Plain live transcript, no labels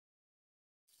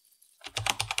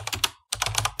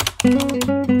With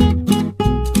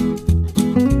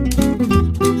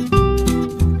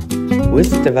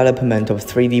the development of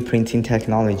 3D printing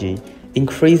technology,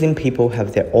 increasing people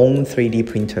have their own 3D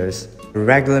printers.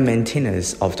 Regular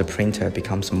maintenance of the printer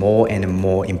becomes more and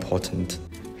more important.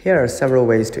 Here are several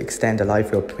ways to extend the life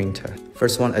of your printer.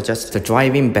 First one, adjust the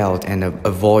driving belt and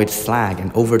avoid slag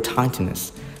and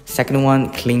over-tightness. Second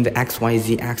one, clean the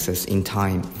XYZ axis in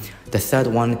time. The third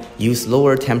one, use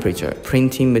lower temperature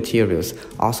printing materials,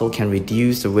 also can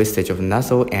reduce the wastage of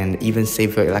nozzle and even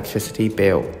save your electricity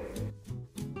bill.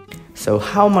 So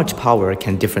how much power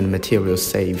can different materials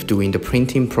save during the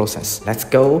printing process? Let's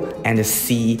go and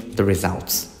see the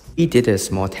results. We did a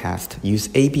small test, use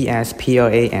ABS,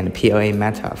 PLA and PLA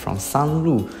Meta from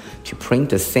SUNLU to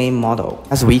print the same model.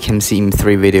 As we can see in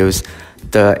 3 videos,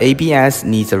 the ABS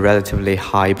needs a relatively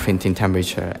high printing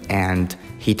temperature and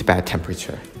heat bed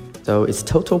temperature. So its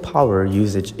total power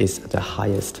usage is the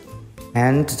highest.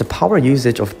 And the power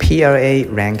usage of PLA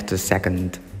ranked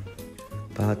second.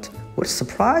 But what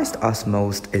surprised us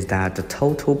most is that the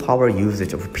total power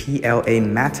usage of PLA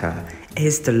Meta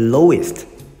is the lowest.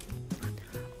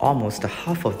 Almost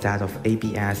half of that of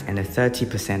ABS and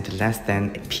 30% less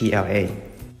than PLA.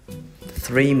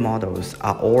 3 models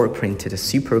are all printed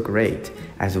super great.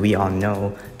 As we all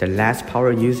know, the less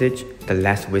power usage, the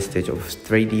less wastage of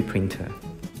 3D printer.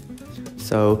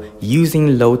 So,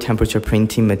 using low temperature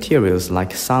printing materials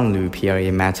like SUNLU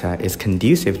PLA Meta is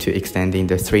conducive to extending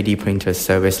the 3D printer's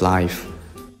service life.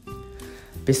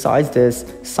 Besides this,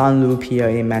 SUNLU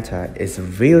PLA Meta is a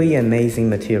really amazing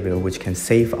material which can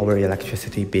save our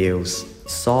electricity bills.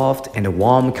 Soft and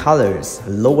warm colors,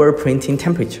 lower printing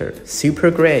temperature,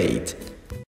 super great!